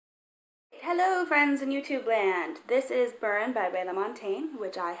Hello friends in YouTube land. This is Burn by LaMontagne,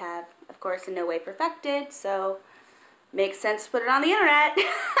 which I have, of course, in no way perfected, so makes sense to put it on the internet.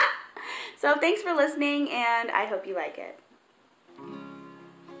 So thanks for listening, and I hope you like it.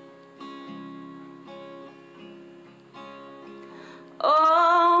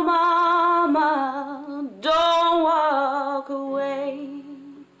 Oh mama, don't walk away.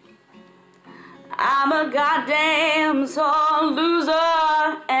 I'm a goddamn sore loser,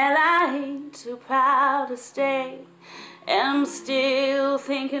 and I ain't too proud to stay. And I'm still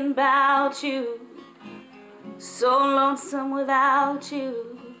thinking about you, so lonesome without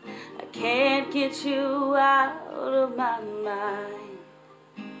you. I can't get you out of my mind.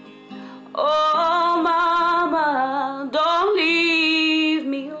 Oh mama, don't leave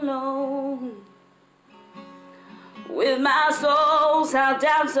me alone, with my soul sound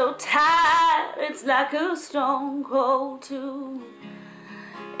down so tight, it's like a stone cold tune.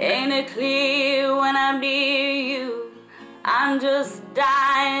 Ain't it clear when I'm near you? I'm just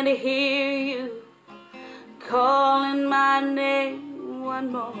dying to hear you calling my name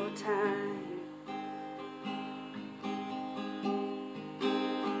one more time.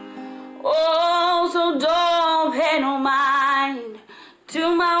 Oh, so don't pay no mind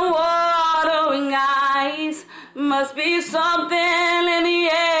to my watering eyes. Must be something in the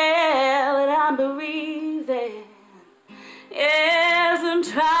air that I'm breathing. Yes, I'm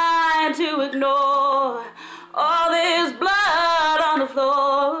trying to ignore all this blood on the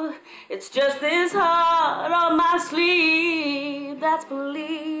floor. It's just this heart on my sleeve that's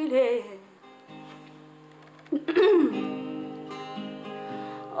bleeding.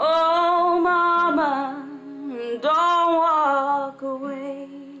 Oh mama, don't walk away.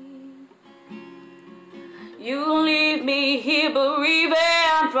 You leave me here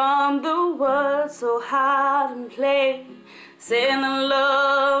bereaving from the words so hard and plain, saying the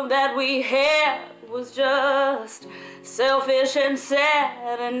love that we had was just selfish and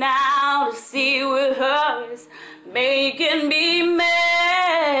sad, and now to see we're hers making me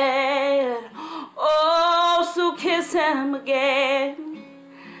mad. Oh, so kiss him again,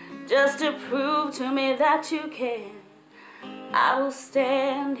 just to prove to me that you can. I will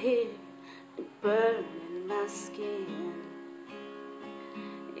stand here and burn in my skin.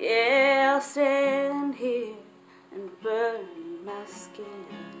 Yeah, I'll stand here and burn in my skin.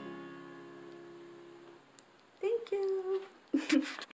 Thank you.